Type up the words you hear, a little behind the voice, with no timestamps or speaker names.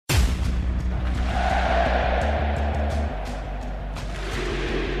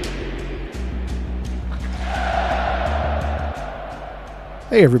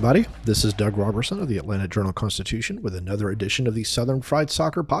Hey everybody, this is Doug Robertson of the Atlanta Journal-Constitution with another edition of the Southern Fried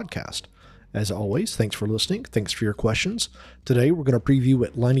Soccer Podcast. As always, thanks for listening, thanks for your questions. Today we're going to preview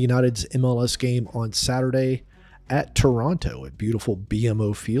Atlanta United's MLS game on Saturday at Toronto at beautiful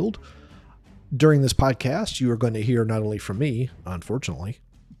BMO Field. During this podcast, you are going to hear not only from me, unfortunately,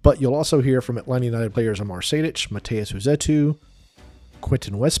 but you'll also hear from Atlanta United players Amar Sejdic, Matheus Rossetto,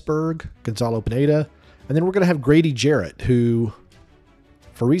 Quentin Westberg, Gonzalo Pineda, and then we're going to have Grady Jarrett, who,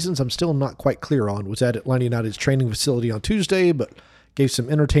 for reasons I'm still not quite clear on, was at Atlanta United's training facility on Tuesday, but gave some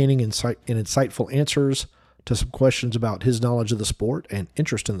entertaining and insightful answers to some questions about his knowledge of the sport and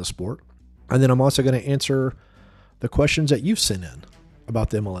interest in the sport. And then I'm also going to answer the questions that you've sent in about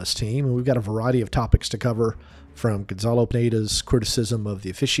the MLS team. And we've got a variety of topics to cover, from Gonzalo Pineda's criticism of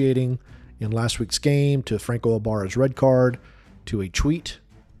the officiating in last week's game, to Franco Ibarra's red card, to a tweet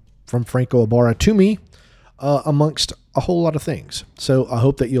from Franco Ibarra to me, amongst a whole lot of things. So I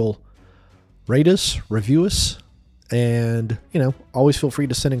hope that you'll rate us, review us, and, always feel free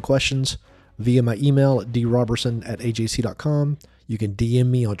to send in questions via my email at drobertson@ajc.com. You can DM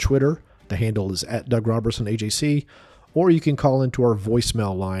me on Twitter. The handle is @DougRobertsonAJC. Or you can call into our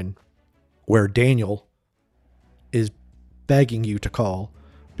voicemail line, where Daniel is begging you to call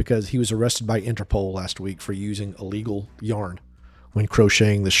because he was arrested by Interpol last week for using illegal yarn when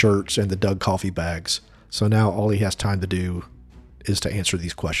crocheting the shirts and the Doug coffee bags. So now all he has time to do is to answer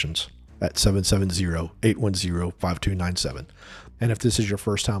these questions at 770-810-5297. And if this is your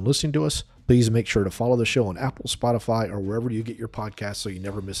first time listening to us, please make sure to follow the show on Apple, Spotify, or wherever you get your podcasts so you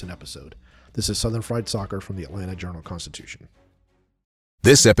never miss an episode. This is Southern Fried Soccer from the Atlanta Journal-Constitution.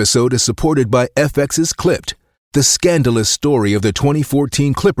 This episode is supported by FX's Clipped, the scandalous story of the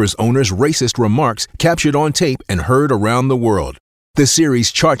 2014 Clippers owner's racist remarks captured on tape and heard around the world. The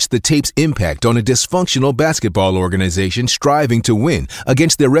series charts the tape's impact on a dysfunctional basketball organization striving to win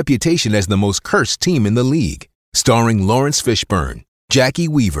against their reputation as the most cursed team in the league. Starring Lawrence Fishburne, Jackie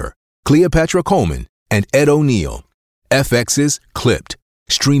Weaver, Cleopatra Coleman, and Ed O'Neill. FX's Clipped,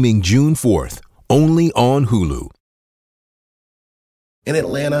 streaming June 4th, only on Hulu. In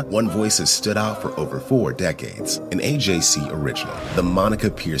Atlanta, one voice has stood out for over 4 decades. An AJC original, The Monica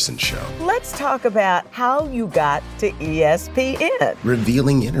Pearson Show. Let's talk about how you got to ESPN.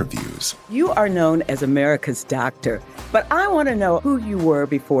 Revealing interviews. You are known as America's doctor, but I want to know who you were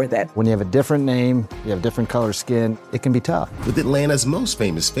before that. When you have a different name, you have different color skin, it can be tough. With Atlanta's most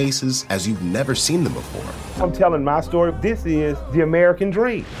famous faces as you've never seen them before. I'm telling my story. This is the American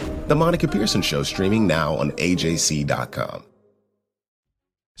dream. The Monica Pearson Show, streaming now on AJC.com.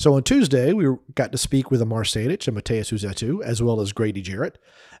 So on Tuesday, we got to speak with Amar Sejdic and Matheus Rossetto, as well as Grady Jarrett.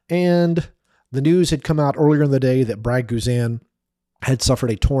 And the news had come out earlier in the day that Brad Guzan had suffered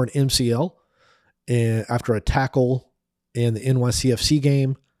a torn MCL after a tackle in the NYCFC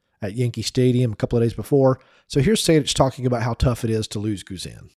game at Yankee Stadium a couple of days before. So here's Sejdic talking about how tough it is to lose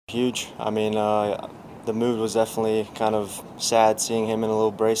Guzan. Huge. I mean, the mood was definitely kind of sad seeing him in a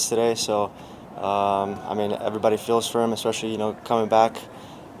little brace today. So, everybody feels for him, especially, coming back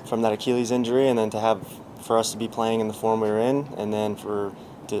from that Achilles injury, and then for us to be playing in the form we were in, and then to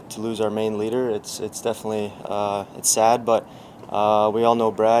lose our main leader, it's definitely it's sad, but we all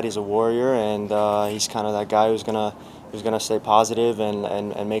know Brad. He's a warrior, and he's kind of that guy who's gonna stay positive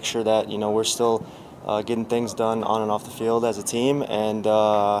and make sure that we're still getting things done on and off the field as a team, and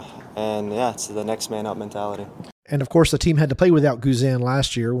it's the next man up mentality. And of course, the team had to play without Guzan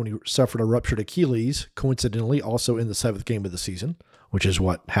last year when he suffered a ruptured Achilles, coincidentally also in the 7th game of the season, which is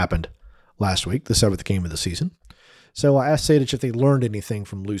what happened last week, the 7th game of the season. So I asked Sejdic if they learned anything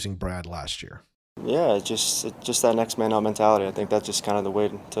from losing Brad last year. Yeah, it's just that next man up mentality. I think that's just kind of the way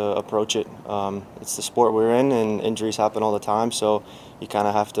to approach it. It's the sport we're in, and injuries happen all the time, so you kind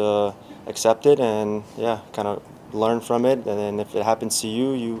of have to accept it and, kind of learn from it. And then if it happens to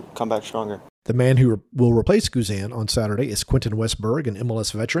you, you come back stronger. The man who will replace Guzan on Saturday is Quentin Westberg, an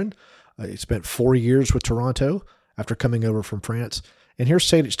MLS veteran. He spent 4 years with Toronto after coming over from France. And here's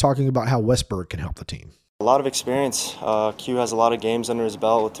Sejdic talking about how Westberg can help the team. A lot of experience. Q has a lot of games under his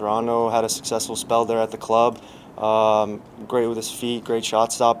belt with Toronto, had a successful spell there at the club. Great with his feet, great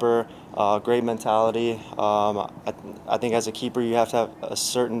shot stopper, great mentality. I think as a keeper you have to have a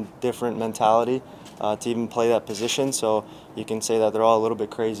certain different mentality to even play that position. So you can say that they're all a little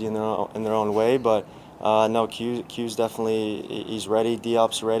bit crazy in their own way, but no, Q's definitely, he's ready.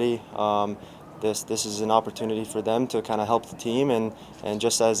 Diop's ready. This is an opportunity for them to kind of help the team, and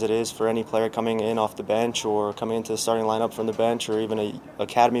just as it is for any player coming in off the bench or coming into the starting lineup from the bench, or even an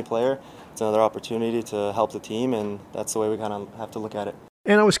academy player, it's another opportunity to help the team, and that's the way we kind of have to look at it.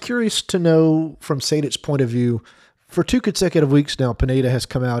 And I was curious to know, from Sejdic's point of view, For 2 consecutive weeks now, Pineda has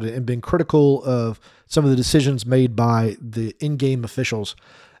come out and been critical of some of the decisions made by the in-game officials.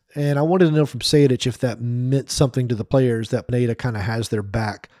 And I wanted to know from Sejdic if that meant something to the players that Pineda kind of has their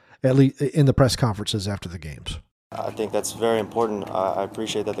back, at least in the press conferences after the games. I think that's very important. I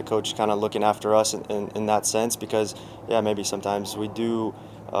appreciate that the coach is kind of looking after us in that sense because, yeah, maybe sometimes we do,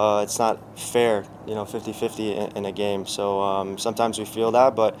 it's not fair, 50-50 in a game. So sometimes we feel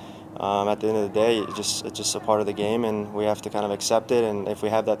that, but at the end of the day, it's just a part of the game, and we have to kind of accept it. And if we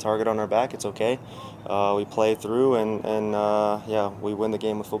have that target on our back, it's okay. We play through, and we win the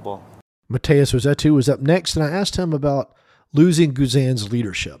game with football. Matheus Rossetto was up next, and I asked him about losing Guzan's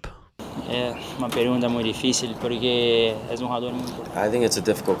leadership. Uma pergunta muito difícil porque é jogador muito importante. I think it's a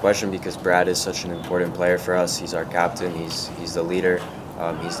difficult question because Brad is such an important player for us. He's our captain. He's the leader.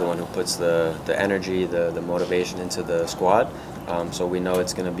 He's the one who puts the energy, the motivation into the squad. So we know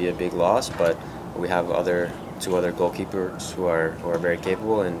it's going to be a big loss, but we have two other goalkeepers who are very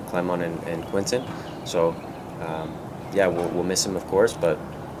capable, and Clement and Quinton. So we'll miss him, of course, but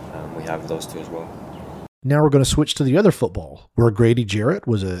we have those two as well. Now we're going to switch to the other football, where Grady Jarrett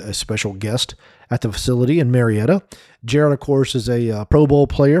was a special guest at the facility in Marietta. Jarrett, of course, is a Pro Bowl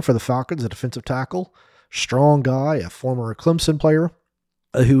player for the Falcons, a defensive tackle, strong guy, a former Clemson player,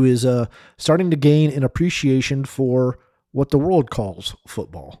 who is starting to gain an appreciation for what the world calls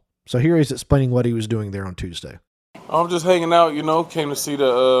football. So here he's explaining what he was doing there on Tuesday. I'm just hanging out, came to see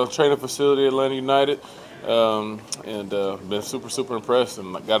the training facility at Atlanta United. Been super impressed,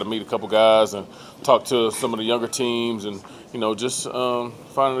 and got to meet a couple guys and talk to some of the younger teams, and just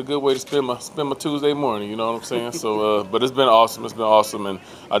finding a good way to spend my Tuesday morning. You know what I'm saying? So, but it's been awesome, and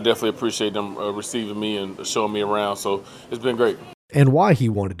I definitely appreciate them receiving me and showing me around. So it's been great. And why he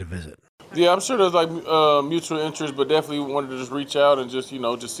wanted to visit? Yeah, I'm sure there's mutual interest, but definitely wanted to just reach out and just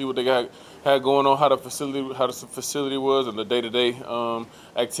see what they had going on, how the facility was, and the day-to-day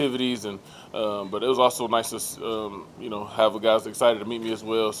activities, and but it was also nice to have the guys excited to meet me as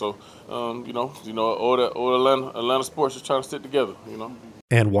well. So all the Atlanta sports is trying to stick together.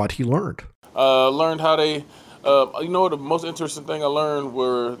 And what he learned. Learned how they. The most interesting thing I learned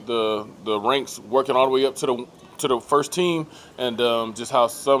were the ranks working all the way up to the first team, and just how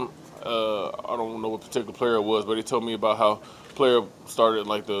some. I don't know what particular player it was, but he told me about how player started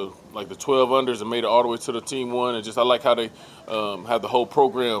like the 12 unders and made it all the way to the team one, and just I like how they had the whole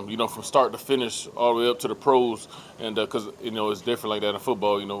program, from start to finish all the way up to the pros, and because it's different like that in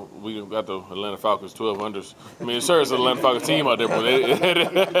football. We got the Atlanta Falcons 12 unders. I mean, sure, it's an Atlanta Falcons team out there, but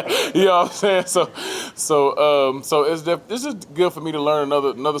you know what I'm saying. So this is good for me to learn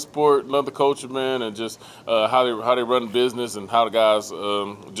another sport, another culture, man, and just how they run business and how the guys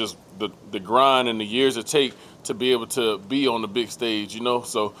just the grind and the years it take to be able to be on the big stage,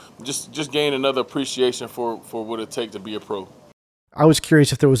 So just gain another appreciation for what it takes to be a pro. I was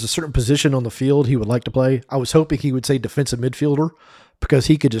curious if there was a certain position on the field he would like to play. I was hoping he would say defensive midfielder because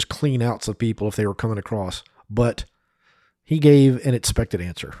he could just clean out some people if they were coming across. But he gave an expected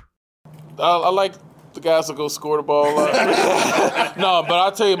answer. I like the guys that go score the ball. No, but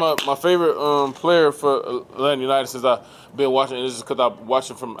I'll tell you my favorite player for Atlanta United since I've been watching, and this is because I watch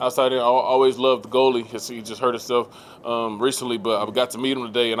him from outside there. I always loved the goalie because he just hurt himself recently, but I got to meet him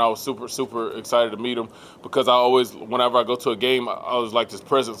today, and I was super excited to meet him because I always, whenever I go to a game, I always like the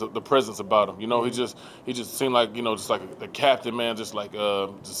presence about him. He just seemed like just like the captain, man, just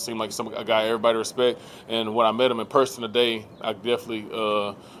seemed like a guy everybody respect. And when I met him in person today, I definitely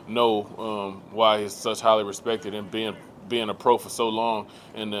know why he's such highly respected and being a pro for so long,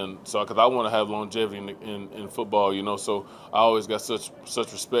 and then because I want to have longevity in football, so I always got such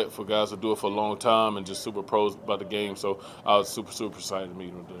respect for guys who do it for a long time and just super pros about the game. So I was super excited to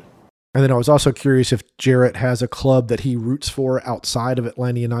meet him today. And then I was also curious if Jarrett has a club that he roots for outside of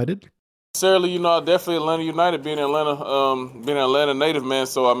Atlanta United. Necessarily, definitely Atlanta United, being an Atlanta native, man.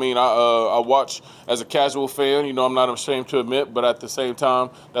 So, I mean, I watch as a casual fan, I'm not ashamed to admit, but at the same time,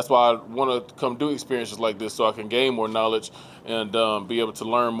 that's why I want to come do experiences like this so I can gain more knowledge and be able to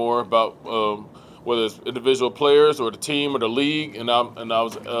learn more about whether it's individual players or the team or the league. And I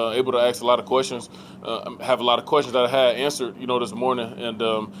was able to ask a lot of questions, have a lot of questions that I had answered, this morning, and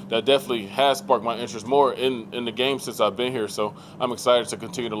that definitely has sparked my interest more in the game since I've been here. So I'm excited to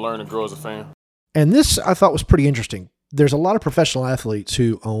continue to learn and grow as a fan. And this I thought was pretty interesting. There's a lot of professional athletes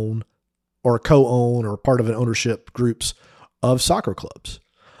who own or co-own or part of an ownership groups of soccer clubs.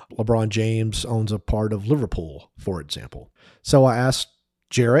 LeBron James owns a part of Liverpool, for example. So I asked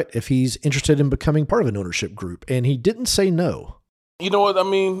Jarrett if he's interested in becoming part of an ownership group, and he didn't say no. You know what I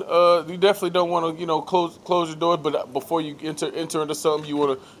mean? You definitely don't want to, close your doors. But before you enter into something, you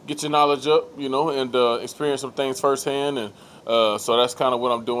want to get your knowledge up, and experience some things firsthand. And so that's kind of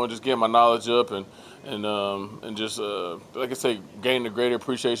what I'm doing, just getting my knowledge up and just like I say, gain a greater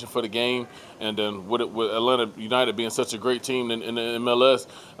appreciation for the game. And then with Atlanta United being such a great team in the MLS,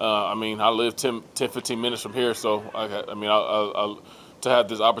 I live 10-15 minutes from here, so I to have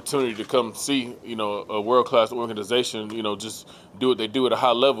this opportunity to come see, a world-class organization, just do what they do at a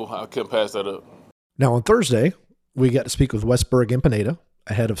high level, I couldn't pass that up. Now on Thursday, we got to speak with Westberg and Pineda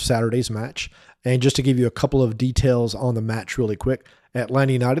ahead of Saturday's match. And just to give you a couple of details on the match really quick,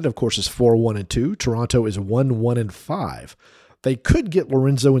 Atlanta United, of course, is 4-1-2. Toronto is 1-1-5. They could get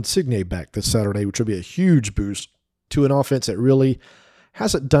Lorenzo Insigne back this Saturday, which would be a huge boost to an offense that really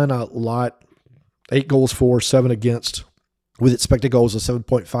hasn't done a lot. 8 goals for, 7 against, with expected goals of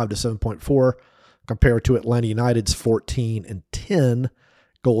 7.5 to 7.4, compared to Atlanta United's 14 and 10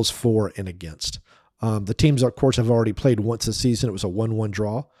 goals for and against. The teams, of course, have already played once this season. It was a 1-1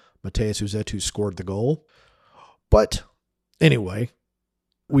 draw. Mateus Uzet scored the goal. But anyway,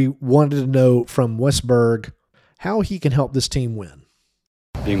 we wanted to know from Westberg how he can help this team win.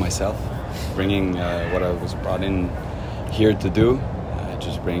 Being myself, bringing what I was brought in here to do. I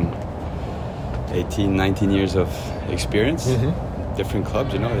just bring 18, 19 years of experience, different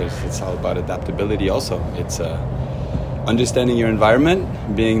clubs, it's all about adaptability also. It's understanding your environment,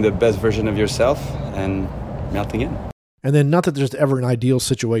 being the best version of yourself, and melting in. And then not that there's ever an ideal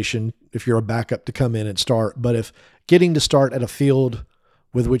situation if you're a backup to come in and start, but if getting to start at a field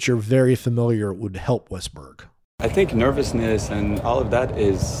with which you're very familiar would help Westberg. I think nervousness and all of that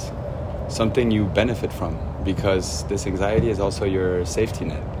is something you benefit from, because this anxiety is also your safety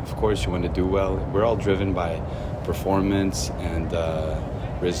net. Of course, you want to do well. We're all driven by performance and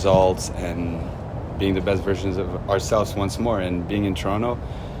results and being the best versions of ourselves once more. And being in Toronto,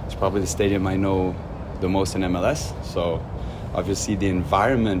 it's probably the stadium I know the most in MLS. So obviously the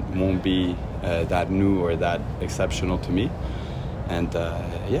environment won't be that new or that exceptional to me. And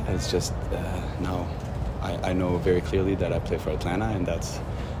it's just now I know very clearly that I play for Atlanta, and that's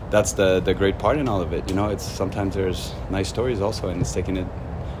the great part in all of it. It's sometimes there's nice stories also, and it's taking it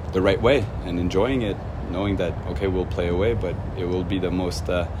the right way and enjoying it, knowing that, okay, we'll play away, but it will be the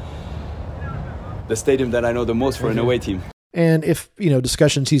stadium that I know the most for an away team. And if,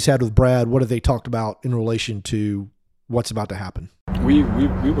 discussions he's had with Brad, what have they talked about in relation to what's about to happen? We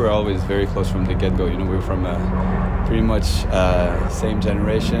were always very close from the get-go. We were from pretty much same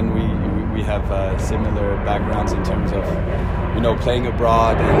generation. We have similar backgrounds in terms of, playing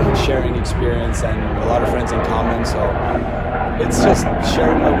abroad and sharing experience and a lot of friends in common. So it's just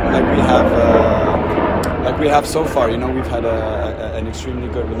sharing like we have so far. We've had an extremely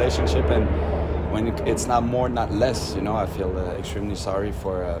good relationship, and when it's not more, not less. I feel extremely sorry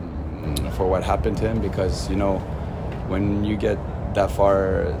for what happened to him, because when you get that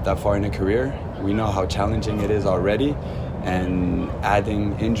far in a career, we know how challenging it is already, and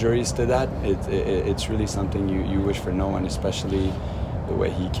adding injuries to that, it's really something you wish for no one, especially the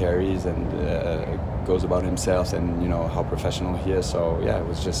way he carries and goes about himself, and how professional he is. So it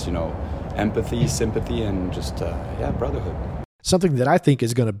was just empathy, sympathy, and just brotherhood. Something that I think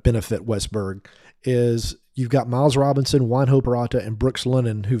is going to benefit Westberg is you've got Miles Robinson, Juanjo Peralta, and Brooks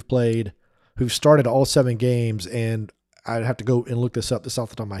Lennon who've started all 7 games, and I'd have to go and look this up off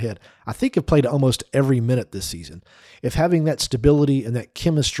the top of my head. I think have played almost every minute this season. If having that stability and that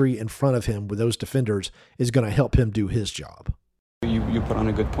chemistry in front of him with those defenders is going to help him do his job. You put on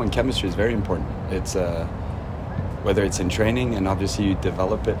a good point. Chemistry is very important. It's whether it's in training, and obviously you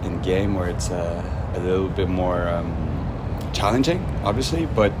develop it in game where it's a little bit more challenging, obviously,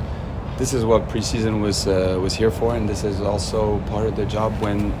 but this is what preseason was here for, and this is also part of the job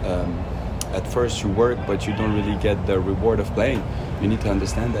when at first you work, but you don't really get the reward of playing. You need to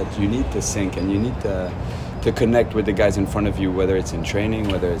understand that you need to sync, and you need to connect with the guys in front of you, whether it's in training,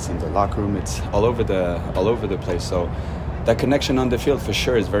 whether it's in the locker room. It's all over the place. So that connection on the field for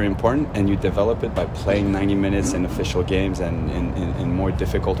sure is very important, and you develop it by playing 90 minutes in official games and in more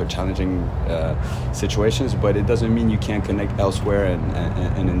difficult or challenging situations, but it doesn't mean you can't connect elsewhere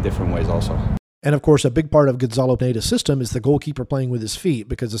and in different ways also. And of course, a big part of Gonzalo Pineda's system is the goalkeeper playing with his feet,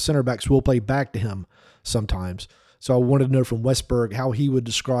 because the center backs will play back to him sometimes. So I wanted to know from Westberg how he would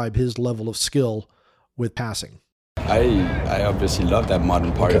describe his level of skill with passing. I obviously love that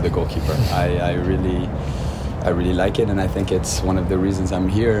modern part of the goalkeeper. I really like it, and I think it's one of the reasons I'm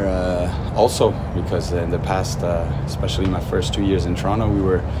here also, because in the past, especially my first 2 years in Toronto, we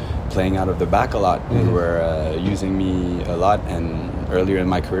were playing out of the back a lot. Mm-hmm. They were using me a lot, and earlier in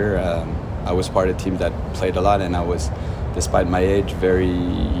my career, I was part of a team that played a lot, and I was despite my age,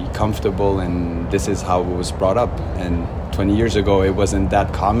 very comfortable, and this is how it was brought up. And 20 years ago, it wasn't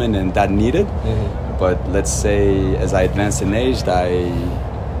that common and that needed. But let's say as I advanced in age, I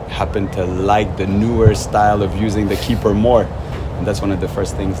happened to like the newer style of using the keeper more. And that's one of the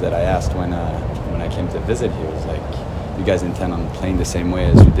first things that I asked when I came to visit here. Was like, you guys intend on playing the same way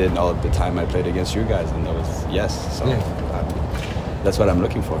as you did all of the time I played against you guys? And that was yes. So that's what I'm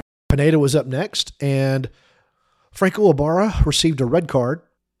looking for. Pineda was up next, and Franco Ibarra received a red card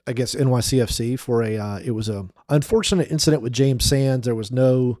against NYCFC for it was a unfortunate incident with James Sands. There was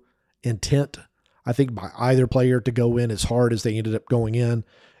no intent, I think, by either player to go in as hard as they ended up going in.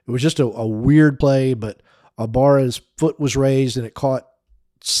 It was just a weird play, but Ibarra's foot was raised and it caught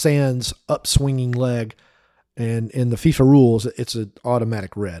Sands' upswinging leg. And in the FIFA rules, it's an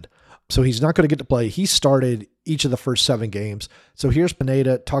automatic red. So he's not going to get to play. He started each of the first 7 games. So here's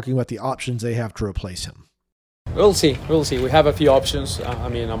Pineda talking about the options they have to replace him. We'll see. We have a few options.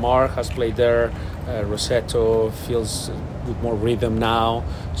 Amar has played there. Rossetto feels with more rhythm now.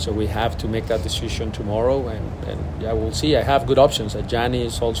 So we have to make that decision tomorrow. And we'll see. I have good options. Gianni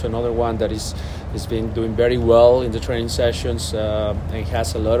is also another one that is been doing very well in the training sessions. And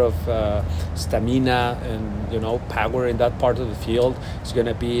has a lot of stamina and power in that part of the field. It's going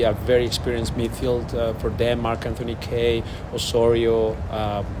to be a very experienced midfield for them. Marc-Anthony Kaye, Osorio,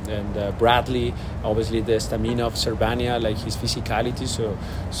 and Bradley. Obviously the stamina of Servania, like his physicality. So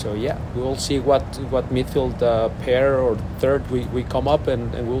we'll see what midfield pair or third we come up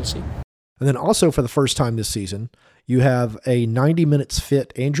and we'll see. And then also for the first time this season, you have a 90 minutes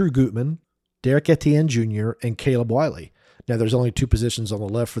fit Andrew Gutman, Derek Etienne Jr., and Caleb Wiley. Now there's only 2 positions on the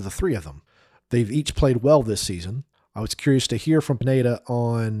left for the 3 of them. They've each played well this season. I was curious to hear from Pineda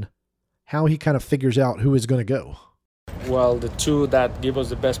on how he kind of figures out who is going to go. Well, the 2 that give us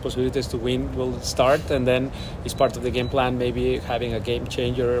the best possibilities to win will start, and then it's part of the game plan, maybe having a game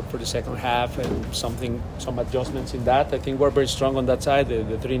changer for the second half and some adjustments in that. I think we're very strong on that side.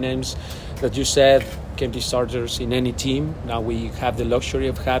 The 3 names that you said can be starters in any team. Now we have the luxury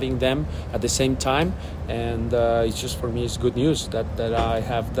of having them at the same time, and it's just, for me, it's good news that I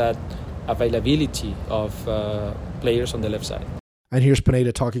have that availability of players on the left side. And here's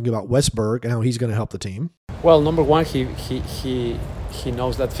Pineda talking about Westberg and how he's going to help the team. Well, number one, he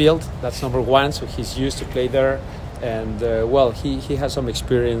knows that field. That's number one, so he's used to play there. And, he has some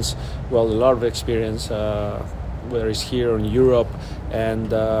experience, a lot of experience, whether it's here or in Europe.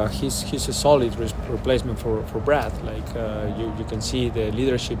 And he's a solid replacement for Brad. Like, you can see the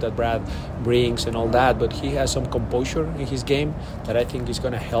leadership that Brad brings and all that. But he has some composure in his game that I think is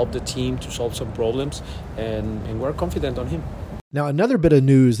going to help the team to solve some problems. And we're confident on him. Now, another bit of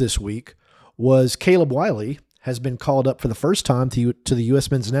news this week was Caleb Wiley has been called up for the first time to the U.S.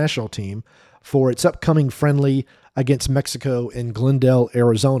 men's national team for its upcoming friendly against Mexico in Glendale,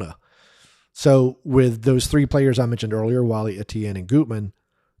 Arizona. So with those 3 players I mentioned earlier, Wiley, Etienne, and Gutman,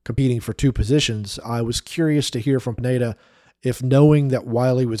 competing for 2 positions, I was curious to hear from Pineda if, knowing that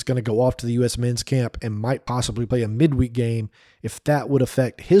Wiley was going to go off to the U.S. men's camp and might possibly play a midweek game, if that would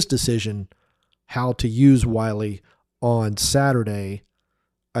affect his decision how to use Wiley on Saturday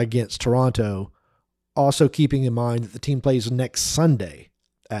against Toronto, also keeping in mind that the team plays next Sunday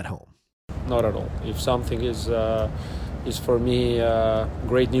at home. Not at all. If something is for me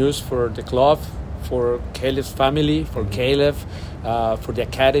great news for the club, for Caleb's family, for Caleb, for the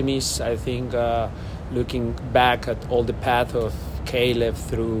academies. I think looking back at all the path of Caleb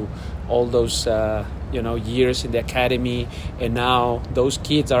through all those years in the academy, and now those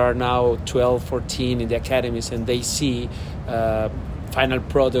kids are now 12, 14 in the academies, and they see final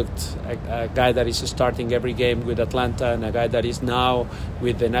product, a guy that is starting every game with Atlanta and a guy that is now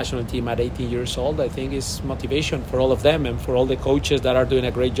with the national team at 18 years old. I think is motivation for all of them and for all the coaches that are doing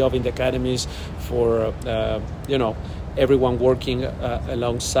a great job in the academies, for everyone working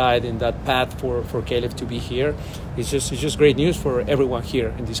alongside in that path for Caleb to be here. It's just great news for everyone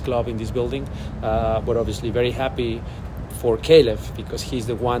here in this club, in this building. But obviously very happy for Caleb because he's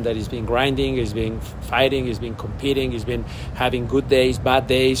the one that has been grinding, he's been fighting, he's been competing, he's been having good days, bad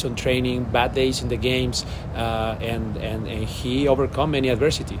days on training, bad days in the games, and he overcome many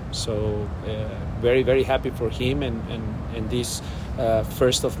adversity. So very, very happy for him and this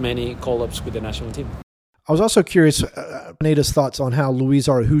first of many call-ups with the national team. I was also curious, Pineda's thoughts on how Luis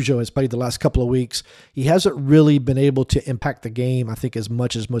Araujo has played the last couple of weeks. He hasn't really been able to impact the game, I think, as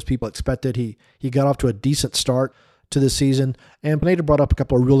much as most people expected. He got off to a decent start to this season, and Pineda brought up a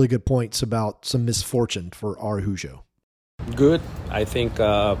couple of really good points about some misfortune for Araujo. Good. I think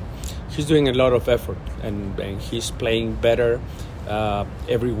he's doing a lot of effort, and he's playing better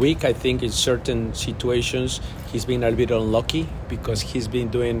every week. I think in certain situations he's been a little bit unlucky because he's been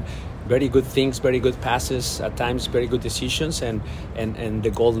doing very good things, very good passes, at times very good decisions, and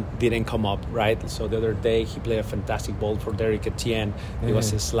the goal didn't come up, right? So the other day he played a fantastic ball for Derek Etienne. It was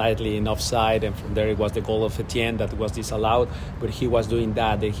slightly in offside, and from there it was the goal of Etienne that was disallowed, but he was doing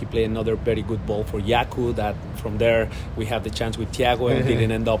that. Then he played another very good ball for Yaku, that from there we have the chance with Thiago and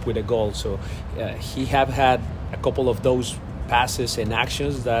didn't end up with a goal. So he have had a couple of those passes and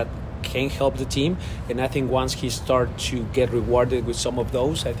actions that can help the team, and I think once he starts to get rewarded with some of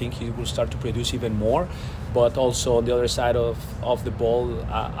those, I think he will start to produce even more. But also on the other side of the ball,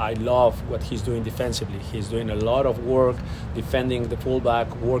 I love what he's doing defensively. He's doing a lot of work defending the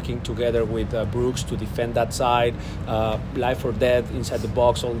fullback, working together with Brooks to defend that side, life or death inside the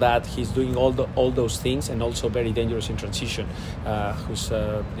box, all that. He's doing all those things, and also very dangerous in transition.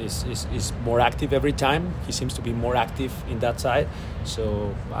 Is more active every time. He seems to be more active in that side.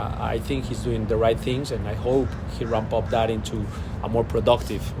 So I think he's doing the right things, and I hope he ramp up that into a more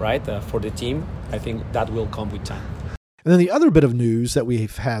productive, right, for the team. I think that will come with time. And then the other bit of news that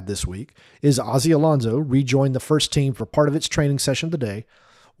we've had this week is Ozzie Alonso rejoined the first team for part of its training session today.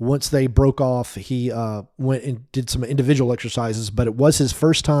 Once they broke off, he went and did some individual exercises, but it was his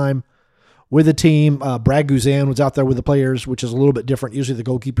first time with the team. Brad Guzan was out there with the players, which is a little bit different. Usually the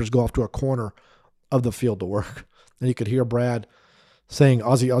goalkeepers go off to a corner of the field to work. And you could hear Brad saying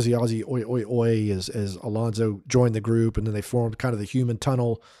Ozzie, Ozzie, Ozzie, oi, oi, oi, as Alonso joined the group, and then they formed kind of the human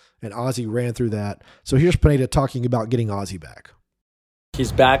tunnel, and Ozzie ran through that. So here's Pineda talking about getting Ozzie back.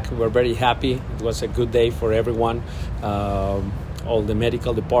 He's back. We're very happy. It was a good day for everyone. All the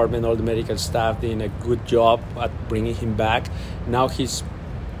medical department, all the medical staff doing a good job at bringing him back. Now he's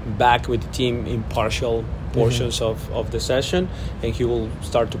back with the team in partial portions of the session, and he will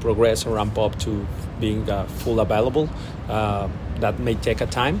start to progress and ramp up to being full available. That may take a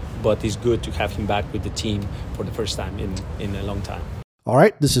time, but it's good to have him back with the team for the first time in a long time. All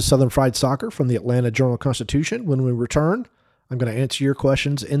right, this is Southern Fried Soccer from the Atlanta Journal-Constitution. When we return, I'm going to answer your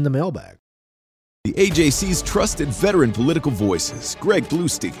questions in the mailbag. The AJC's trusted veteran political voices, Greg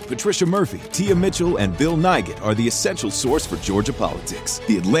Bluestein, Patricia Murphy, Tia Mitchell, and Bill Nygut, are the essential source for Georgia politics.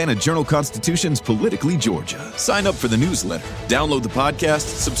 The Atlanta Journal-Constitution's Politically Georgia. Sign up for the newsletter, download the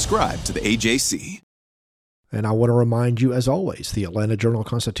podcast, subscribe to the AJC. And I want to remind you, as always, the Atlanta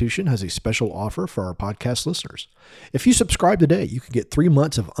Journal-Constitution has a special offer for our podcast listeners. If you subscribe today, you can get 3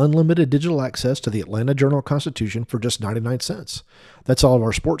 months of unlimited digital access to the Atlanta Journal-Constitution for just 99 cents. That's all of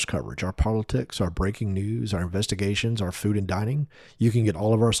our sports coverage, our politics, our breaking news, our investigations, our food and dining. You can get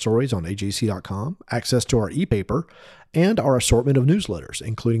all of our stories on AJC.com, access to our e-paper, and our assortment of newsletters,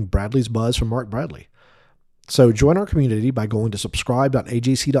 including Bradley's Buzz from Mark Bradley. So join our community by going to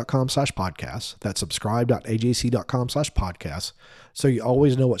subscribe.ajc.com/podcasts. That's subscribe.ajc.com/podcasts. So you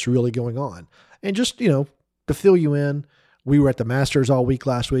always know what's really going on. And just, to fill you in, we were at the Masters all week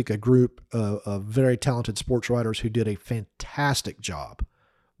last week, a group of very talented sports writers who did a fantastic job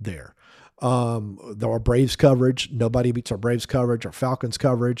there. Our Braves coverage, nobody beats our Braves coverage, our Falcons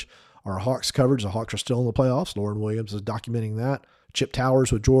coverage, our Hawks coverage. The Hawks are still in the playoffs. Lauren Williams is documenting that. Chip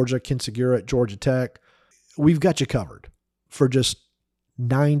Towers with Georgia, Ken Segura at Georgia Tech. We've got you covered for just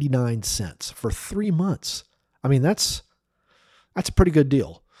 99 cents for 3 months. I mean, that's a pretty good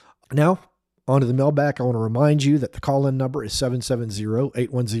deal. Now, on to the mailbag. I want to remind you that the call-in number is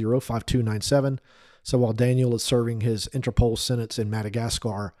 770-810-5297. So while Daniel is serving his Interpol sentence in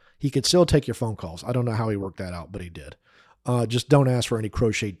Madagascar, he could still take your phone calls. I don't know how he worked that out, but he did. Just don't ask for any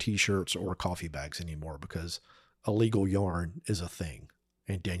crocheted T-shirts or coffee bags anymore, because illegal yarn is a thing,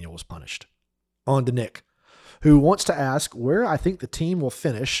 and Daniel was punished. On to Nick, who wants to ask where I think the team will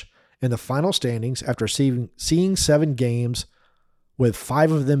finish in the final standings after seeing 7 games with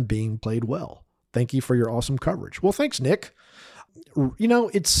 5 of them being played well. Thank you for your awesome coverage. Well, thanks, Nick.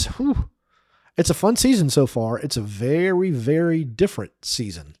 It's a fun season so far. It's a very, very different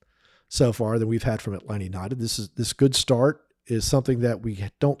season so far than we've had from Atlanta United. This good start is something that we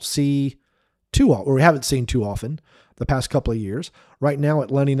don't see too often, or we haven't seen too often the past couple of years. Right now,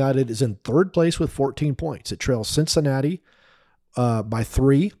 Atlanta United is in 3rd place with 14 points. It trails Cincinnati by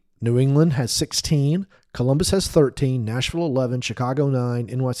 3. New England has 16. Columbus has 13. Nashville 11. Chicago 9.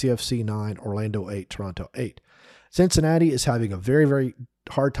 NYCFC 9. Orlando 8. Toronto 8. Cincinnati is having a very, very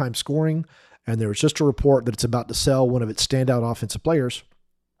hard time scoring, and there was just a report that it's about to sell one of its standout offensive players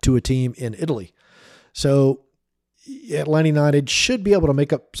to a team in Italy. So Atlanta United should be able to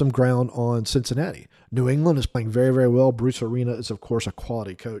make up some ground on Cincinnati. New England is playing very, very well. Bruce Arena is, of course, a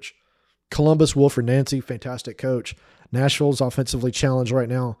quality coach. Columbus, Wilfred Nancy, fantastic coach. Nashville's offensively challenged right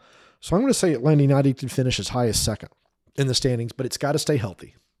now. So I'm going to say Atlanta United can finish as high as 2nd. in the standings, but it's got to stay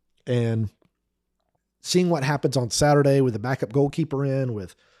healthy. And seeing what happens on Saturday with the backup goalkeeper in,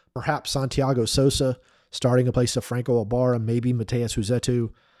 with perhaps Santiago Sosa starting in place of Franco Ibarra, maybe Mateus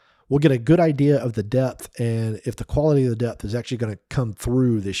Rossetto, we'll get a good idea of the depth and if the quality of the depth is actually going to come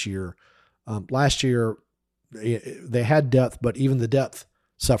through this year. Last year, they had depth, but even the depth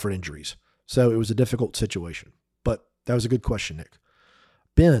suffered injuries. So it was a difficult situation. But that was a good question, Nick.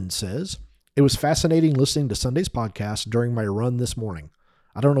 Ben says, it was fascinating listening to Sunday's podcast during my run this morning.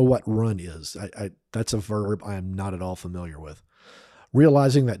 I don't know what run is. That's a verb I am not at all familiar with.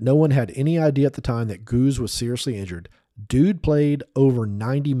 Realizing that no one had any idea at the time that Goose was seriously injured. Dude played over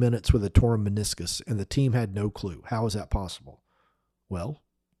 90 minutes with a torn meniscus, and the team had no clue. How is that possible? Well,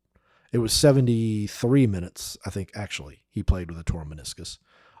 it was 73 minutes, I think, actually, he played with a torn meniscus,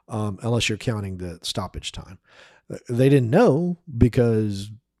 unless you're counting the stoppage time. They didn't know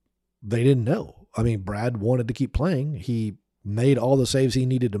because they didn't know. I mean, Brad wanted to keep playing. He made all the saves he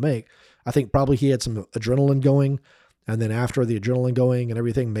needed to make. I think probably he had some adrenaline going, and then after the adrenaline going and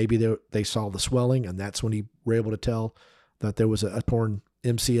everything, maybe they saw the swelling, and that's when he were able to tell that there was a torn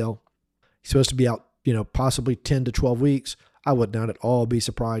MCL. He's supposed to be out, possibly 10 to 12 weeks. I would not at all be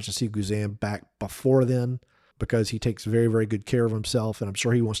surprised to see Guzan back before then because he takes very, very good care of himself, and I'm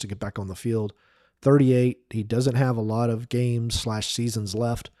sure he wants to get back on the field. 38, he doesn't have a lot of games/seasons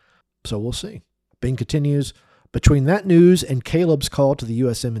left, so we'll see. Ben continues, between that news and Caleb's call to the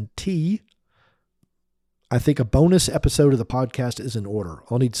USMNT, I think a bonus episode of the podcast is in order.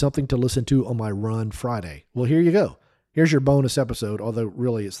 I'll need something to listen to on my run Friday. Well, here you go. Here's your bonus episode, although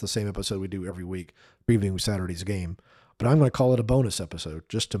really it's the same episode we do every week, previewing Saturday's game. But I'm going to call it a bonus episode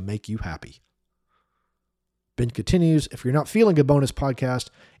just to make you happy. Ben continues, if you're not feeling a bonus podcast,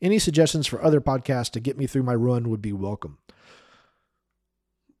 any suggestions for other podcasts to get me through my run would be welcome.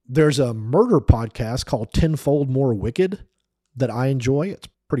 There's a murder podcast called Tenfold More Wicked that I enjoy. It's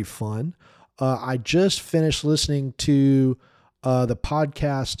pretty fun. I just finished listening to the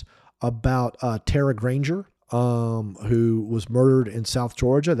podcast about Tara Granger, who was murdered in South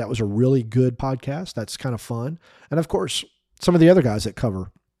Georgia. That was a really good podcast. That's kind of fun. And of course, some of the other guys that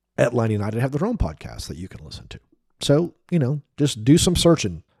cover Atlanta United have their own podcasts that you can listen to. So, just do some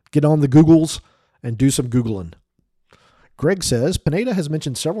searching. Get on the Googles and do some Googling. Greg says, Pineda has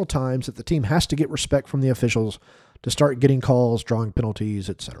mentioned several times that the team has to get respect from the officials to start getting calls, drawing penalties,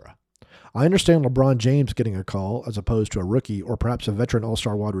 etc. I understand LeBron James getting a call as opposed to a rookie or perhaps a veteran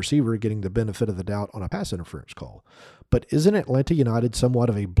all-star wide receiver getting the benefit of the doubt on a pass interference call. But isn't Atlanta United somewhat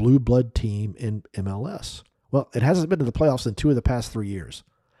of a blue blood team in MLS? Well, it hasn't been to the playoffs in 2 of the past 3 years.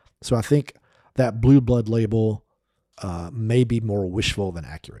 So I think that blue blood label may be more wishful than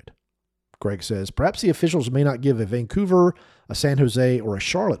accurate. Greg says, perhaps the officials may not give a Vancouver, a San Jose, or a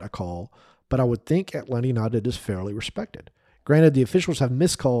Charlotte a call, but I would think Atlanta United is fairly respected. Granted, the officials have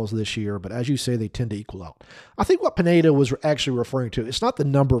missed calls this year, but as you say, they tend to equal out. I think what Pineda was actually referring to, it's not the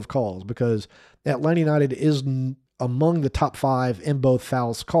number of calls, because Atlanta United is among the top 5 in both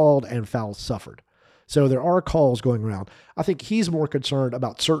fouls called and fouls suffered. So there are calls going around. I think he's more concerned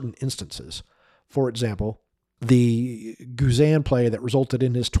about certain instances. For example, the Guzan play that resulted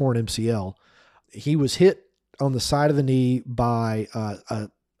in his torn MCL, he was hit on the side of the knee by it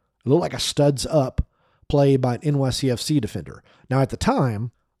looked like a studs up play by an NYCFC defender. Now, at the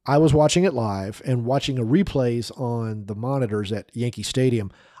time, I was watching it live and watching a replays on the monitors at Yankee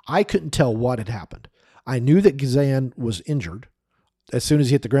Stadium. I couldn't tell what had happened. I knew that Guzan was injured. As soon as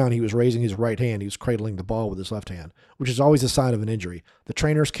he hit the ground, he was raising his right hand. He was cradling the ball with his left hand, which is always a sign of an injury. The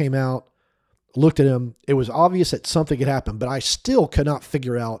trainers came out, looked at him. It was obvious that something had happened, but I still could not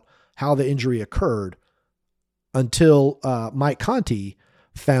figure out how the injury occurred until Mike Conti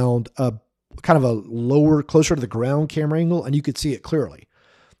found a kind of a lower, closer to the ground camera angle, and you could see it clearly.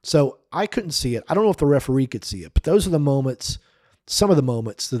 So I couldn't see it. I don't know if the referee could see it, but those are the moments, some of the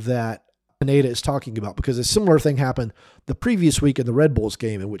moments that Pineda is talking about, because a similar thing happened the previous week in the Red Bulls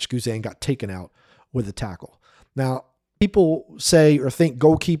game in which Guzan got taken out with a tackle. Now, people say or think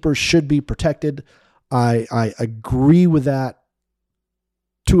goalkeepers should be protected. I agree with that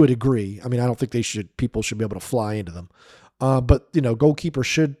to a degree. I mean, I don't think people should be able to fly into them. But, goalkeepers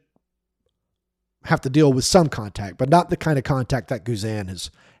should have to deal with some contact, but not the kind of contact that Guzan has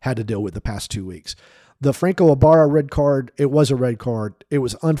had to deal with the past 2 weeks. The Franco Ibarra red card, it was a red card. It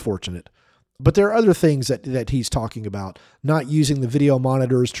was unfortunate. But there are other things that he's talking about, not using the video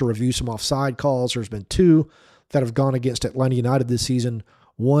monitors to review some offside calls. There's been 2 that have gone against Atlanta United this season.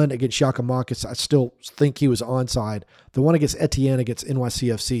 One against Giacomakis, I still think he was onside. The one against Etienne against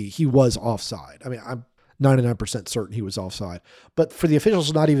NYCFC, he was offside. I mean, I'm 99% certain he was offside. But for the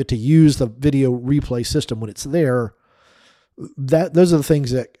officials not even to use the video replay system when it's there, Those are the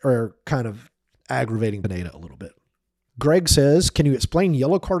things that are kind of aggravating Pineda a little bit. Greg says, can you explain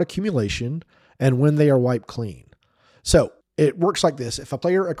yellow card accumulation and when they are wiped clean? So it works like this. If a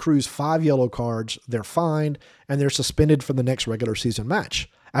player accrues 5 yellow cards, they're fined and they're suspended from the next regular season match.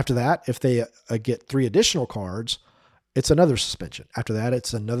 After that, if they get 3 additional cards, it's another suspension. After that,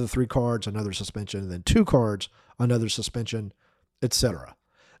 it's another 3 cards, another suspension, and then 2 cards, another suspension, etc.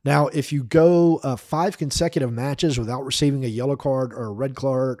 Now, if you go 5 consecutive matches without receiving a yellow card or a red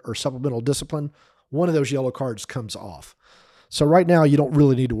card or supplemental discipline, one of those yellow cards comes off. So right now, you don't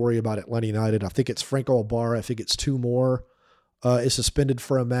really need to worry about Atlanta United. I think it's Franco Ibarra. If he gets 2 more, is suspended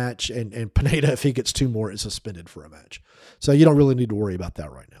for a match, and Pineda, if he gets 2 more, is suspended for a match. So you don't really need to worry about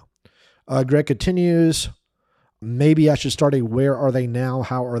that right now. Greg continues, maybe I should start a where are they now,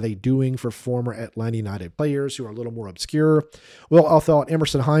 how are they doing for former Atlanta United players who are a little more obscure. Well, I thought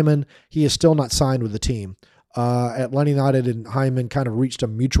Emerson Hyman, he is still not signed with the team. Atlanta United and Hyman kind of reached a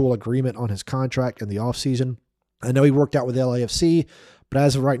mutual agreement on his contract in the offseason. I know he worked out with LAFC, but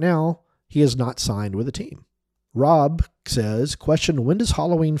as of right now, he is not signed with the team. Rob says, question, when does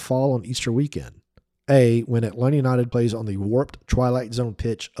Halloween fall on Easter weekend? A, when Atlanta United plays on the warped Twilight Zone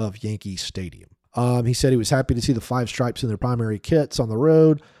pitch of Yankee Stadium. He said he was happy to see the 5 stripes in their primary kits on the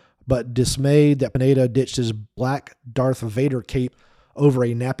road, but dismayed that Pineda ditched his black Darth Vader cape over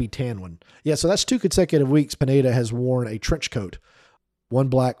a nappy tan one. Yeah, so that's 2 consecutive weeks Pineda has worn a trench coat. 1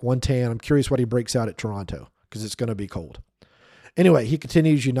 black, 1 tan. I'm curious what he breaks out at Toronto, because it's going to be cold. Anyway, he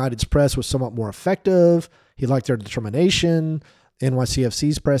continues, United's press was somewhat more effective. He liked their determination.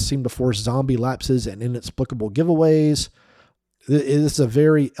 NYCFC's press seemed to force zombie lapses and inexplicable giveaways. It is a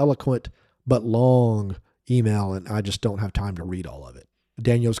very eloquent but long email, and I just don't have time to read all of it.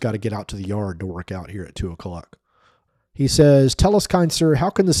 Daniel's got to get out to the yard to work out here at 2 o'clock. He says, tell us, kind sir, how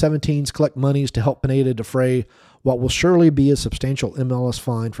can the 17s collect monies to help Pineda defray what will surely be a substantial MLS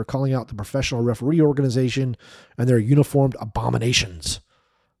fine for calling out the professional referee organization and their uniformed abominations?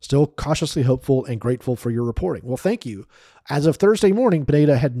 Still cautiously hopeful and grateful for your reporting. Well, thank you. As of Thursday morning,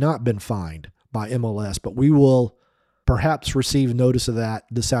 Pineda had not been fined by MLS, but we will perhaps receive notice of that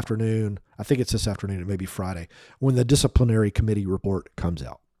this afternoon. I think it's this afternoon, it may be Friday, when the disciplinary committee report comes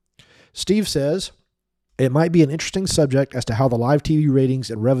out. Steve says, it might be an interesting subject as to how the live TV ratings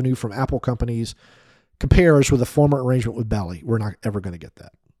and revenue from Apple companies compares with the former arrangement with Bally. We're not ever going to get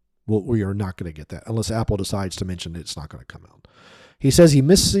that. Well, we are not going to get that unless Apple decides to mention it's not going to come out. He says he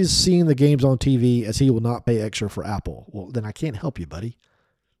misses seeing the games on TV as he will not pay extra for Apple. Well, then I can't help you, buddy.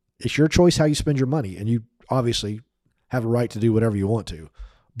 It's your choice how you spend your money, and you obviously have a right to do whatever you want to,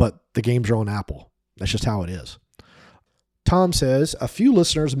 but the games are on Apple. That's just how it is. Tom says, a few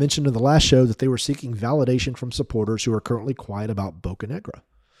listeners mentioned in the last show that they were seeking validation from supporters who are currently quiet about Bocanegra.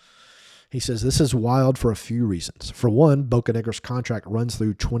 He says, this is wild for a few reasons. For one, Bocanegra's contract runs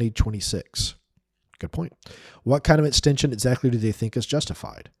through 2026. Good point. What kind of extension exactly do they think is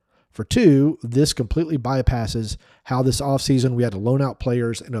justified? For two, this completely bypasses how this offseason we had to loan out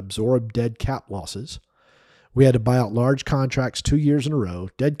players and absorb dead cap losses. We had to buy out large contracts 2 years in a row.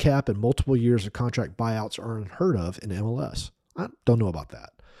 Dead cap and multiple years of contract buyouts are unheard of in MLS. I don't know about that.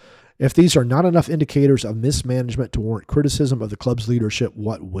 If these are not enough indicators of mismanagement to warrant criticism of the club's leadership,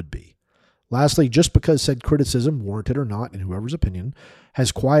 what would be? Lastly, just because said criticism, warranted or not, in whoever's opinion,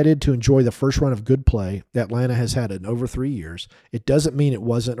 has quieted to enjoy the first run of good play Atlanta has had in over 3 years, it doesn't mean it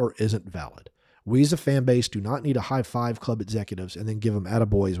wasn't or isn't valid. We as a fan base do not need to high-five club executives and then give them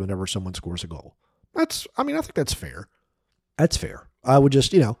attaboys whenever someone scores a goal. I think that's fair. That's fair. I would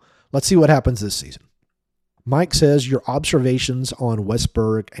just, let's see what happens this season. Mike says your observations on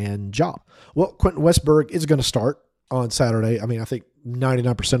Westberg and Job. Well, Quentin Westberg is going to start on Saturday. I think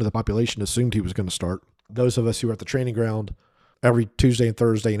 99% of the population assumed he was going to start. Those of us who were at the training ground every Tuesday and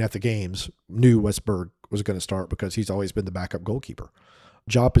Thursday and at the games knew Westberg was going to start because he's always been the backup goalkeeper.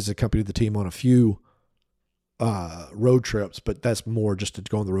 Job has accompanied the team on a few road trips, but that's more just to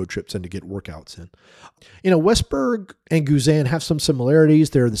go on the road trips and to get workouts in. Westberg and Guzan have some similarities.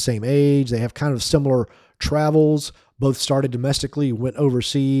 They're the same age. They have kind of similar travels. Both started domestically, went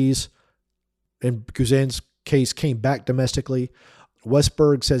overseas. In Guzan's case, came back domestically.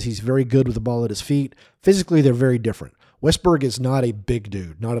 Westberg says he's very good with the ball at his feet. Physically, they're very different. Westberg is not a big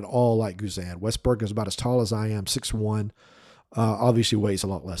dude, not at all like Guzan. Westberg is about as tall as I am, 6'1". Obviously weighs a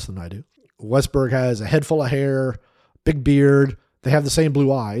lot less than I do. Westberg has a head full of hair, big beard. They have the same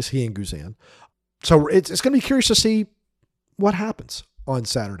blue eyes, he and Guzan. So it's going to be curious to see what happens on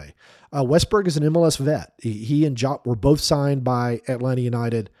Saturday. Westberg is an MLS vet. He and Jop were both signed by Atlanta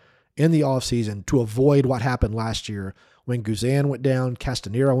United in the offseason to avoid what happened last year when Guzan went down,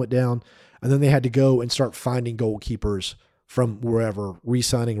 Castanero went down, and then they had to go and start finding goalkeepers from wherever,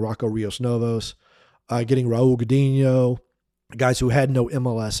 re-signing Rocco Rios Novos, getting Raul Gudiño, guys who had no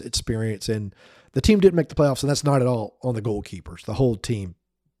MLS experience. And the team didn't make the playoffs, and that's not at all on the goalkeepers. The whole team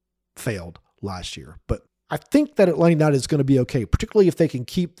failed last year. But I think that Atlanta United is going to be okay, particularly if they can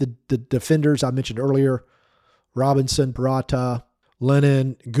keep the defenders I mentioned earlier, Robinson, Peralta,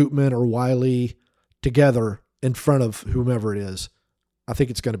 Lennon, Gutman, or Wiley, together in front of whomever it is. I think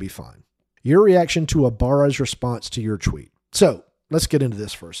it's going to be fine. Your reaction to Ibarra's response to your tweet. So let's get into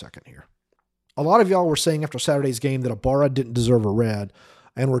this for a second here. A lot of y'all were saying after Saturday's game that Ibarra didn't deserve a red,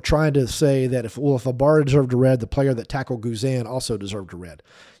 and we're trying to say that if Ibarra deserved a red, the player that tackled Guzan also deserved a red.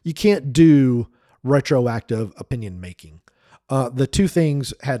 You can't do retroactive opinion making. The two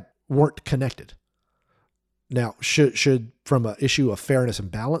things weren't connected. Now, should from an issue of fairness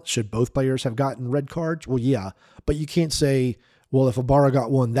and balance, should both players have gotten red cards? Well, yeah, but you can't say, well, if Ibarra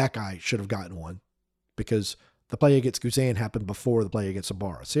got one, that guy should have gotten one, because the play against Guzan happened before the play against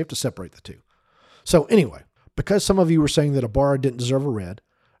Ibarra. So you have to separate the two. So anyway, because some of you were saying that Ibarra didn't deserve a red,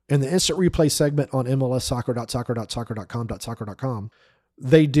 in the instant replay segment on MLSsoccer.soccer.soccer.com,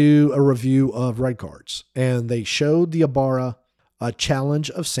 they do a review of red cards. And they showed the Ibarra challenge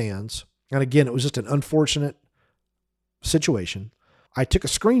of Sands. And again, it was just an unfortunate situation. I took a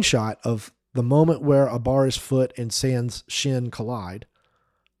screenshot of the moment where Ibarra's foot and Sands' shin collide,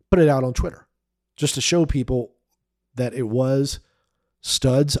 put it out on Twitter, just to show people that it was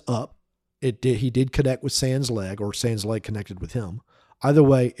studs up. He did connect with Sands' leg, or Sands' leg connected with him. Either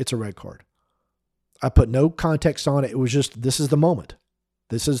way, it's a red card. I put no context on it. It was just, this is the moment.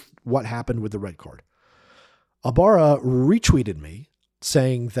 This is what happened with the red card. Ibarra retweeted me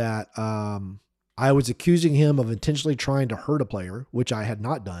saying that I was accusing him of intentionally trying to hurt a player, which I had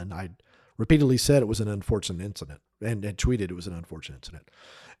not done. I repeatedly said it was an unfortunate incident and tweeted it was an unfortunate incident.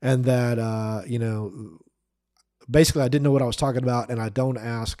 And that, basically I didn't know what I was talking about, and I don't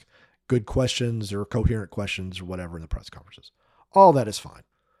ask good questions or coherent questions or whatever in the press conferences. All that is fine.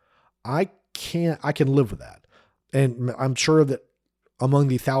 I can live with that. And I'm sure that among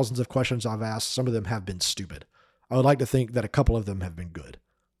the thousands of questions I've asked, some of them have been stupid. I would like to think that a couple of them have been good.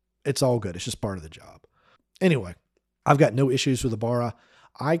 It's all good. It's just part of the job. Anyway, I've got no issues with Ibarra.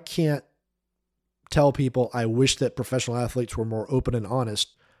 I can't tell people I wish that professional athletes were more open and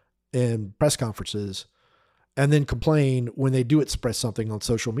honest in press conferences and then complain when they do express something on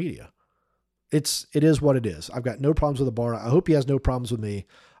social media. It is what it is. I've got no problems with Ibarra. I hope he has no problems with me.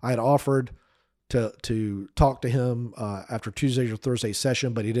 I had offered to talk to him after Tuesday's or Thursday's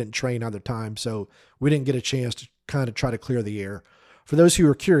session, but he didn't train either time, so we didn't get a chance to kind of try to clear the air. For those who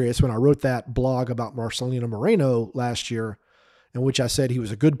are curious, when I wrote that blog about Marcelino Moreno last year, in which I said he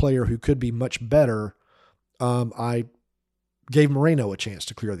was a good player who could be much better, I gave Moreno a chance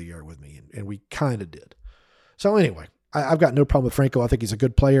to clear the air with me, and we kind of did. So anyway, I've got no problem with Franco. I think he's a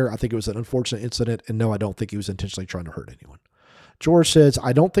good player. I think it was an unfortunate incident, and no, I don't think he was intentionally trying to hurt anyone. George says,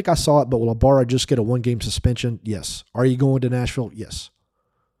 I don't think I saw it, but will Ibarra just get a one-game suspension? Yes. Are you going to Nashville? Yes.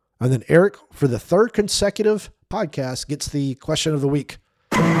 And then Eric, for the third consecutive podcast, gets the question of the week.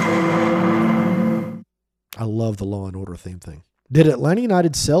 I love the Law and Order theme thing. Did Atlanta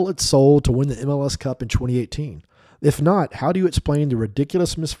United sell its soul to win the MLS Cup in 2018? If not, how do you explain the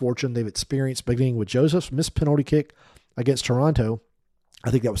ridiculous misfortune they've experienced, beginning with Joseph's missed penalty kick against Toronto? I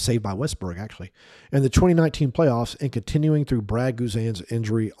think that was saved by Westberg, actually. And the 2019 playoffs, and continuing through Brad Guzan's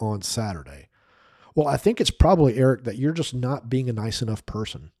injury on Saturday. Well, I think it's probably, Eric, that you're just not being a nice enough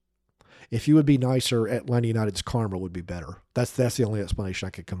person. If you would be nicer, Atlanta United's karma would be better. That's the only explanation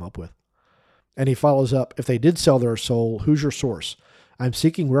I could come up with. And he follows up, if they did sell their soul, who's your source? I'm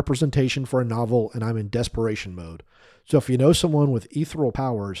seeking representation for a novel, and I'm in desperation mode. So if you know someone with ethereal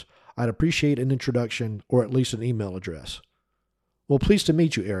powers, I'd appreciate an introduction or at least an email address. Well, pleased to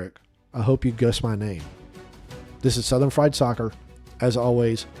meet you, Eric. I hope you guess my name. This is Southern Fried Soccer. As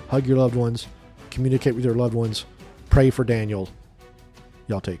always, hug your loved ones, communicate with your loved ones, pray for Daniel.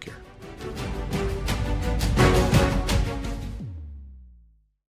 Y'all take care.